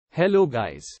Hello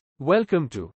guys. Welcome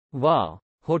to Wow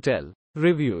Hotel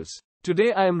Reviews.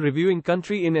 Today I am reviewing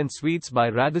Country Inn & Suites by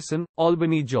Radisson,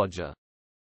 Albany, Georgia.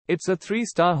 It's a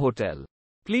 3-star hotel.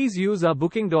 Please use our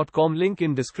booking.com link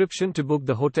in description to book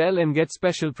the hotel and get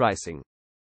special pricing.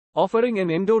 Offering an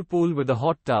indoor pool with a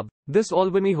hot tub, this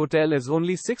Albany hotel is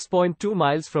only 6.2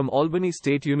 miles from Albany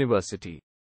State University.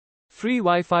 Free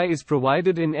Wi-Fi is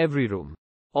provided in every room.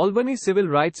 Albany Civil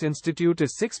Rights Institute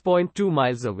is 6.2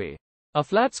 miles away. A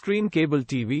flat-screen cable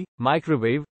TV,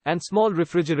 microwave, and small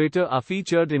refrigerator are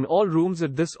featured in all rooms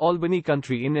at this Albany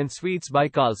Country Inn & Suites by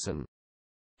Carlson.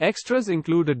 Extras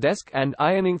include a desk and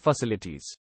ironing facilities.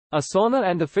 A sauna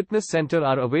and a fitness center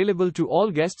are available to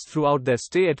all guests throughout their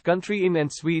stay at Country Inn &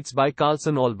 Suites by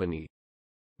Carlson Albany.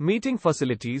 Meeting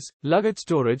facilities, luggage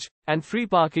storage, and free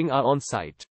parking are on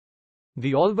site.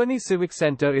 The Albany Civic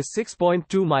Center is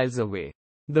 6.2 miles away.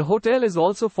 The hotel is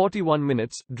also 41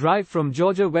 minutes drive from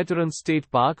Georgia Veterans State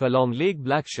Park along Lake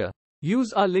Blackshear.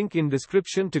 Use our link in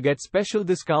description to get special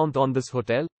discount on this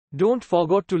hotel. Don't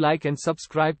forget to like and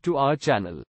subscribe to our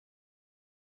channel.